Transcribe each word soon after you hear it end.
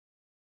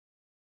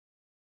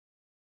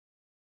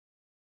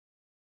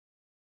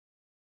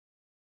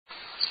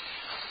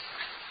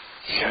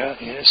Yeah,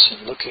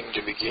 innocent looking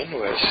to begin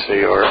with,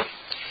 they are.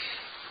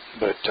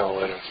 But don't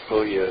let them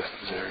fool you.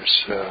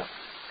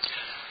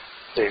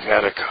 They've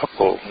had a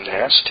couple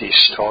nasty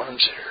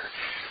storms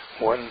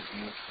here. One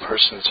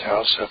person's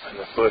house up in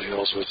the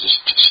foothills was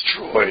just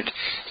destroyed.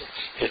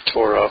 It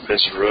tore off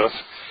his roof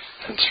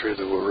and threw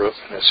the roof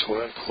in a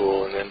swimming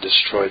pool and then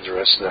destroyed the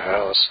rest of the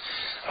house.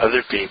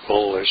 Other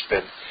people, there's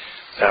been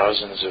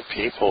thousands of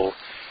people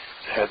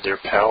had their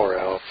power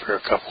out for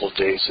a couple of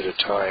days at a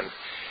time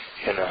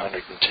in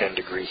 110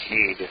 degree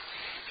heat,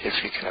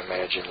 if you can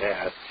imagine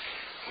that,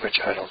 which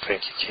I don't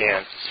think you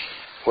can.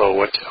 Well,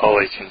 all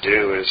they can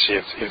do is,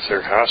 if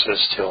their house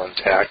is still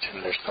intact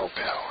and there's no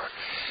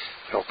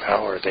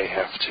power, they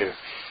have to,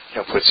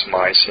 put some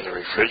ice in the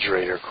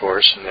refrigerator, of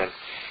course, and then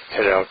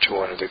head out to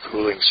one of the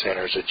cooling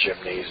centers, a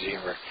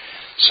gymnasium, or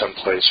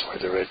someplace where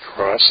the Red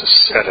Cross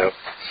is set up,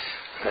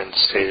 and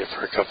stay there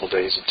for a couple of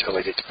days until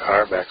they get the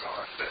power back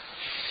on.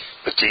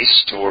 But these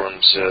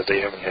storms,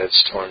 they haven't had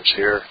storms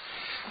here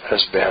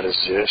as bad as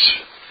this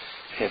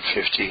in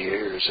 50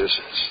 years.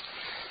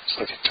 It's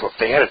like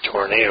they had a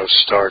tornado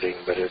starting,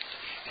 but it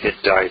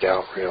died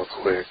out real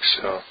quick.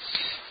 So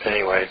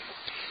anyway,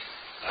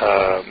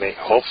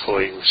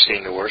 hopefully we've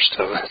seen the worst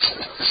of it.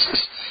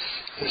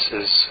 This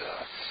is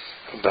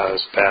about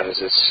as bad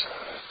as it's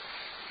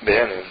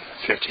been in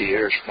 50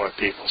 years, from what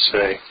people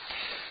say.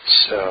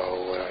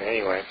 So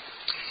anyway,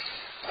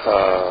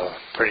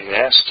 pretty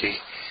nasty.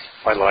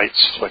 My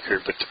lights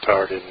flickered, but the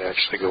power didn't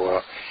actually go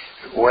out.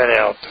 It went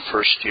out the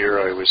first year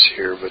I was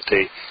here, but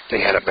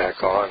they had it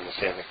back on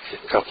within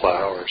a couple of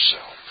hours.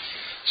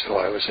 So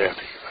I was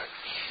happy.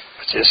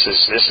 But this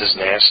is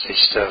nasty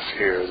stuff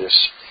here.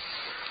 This,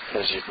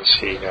 as you can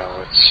see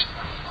now,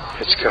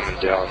 it's coming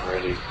down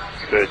really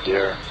good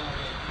there.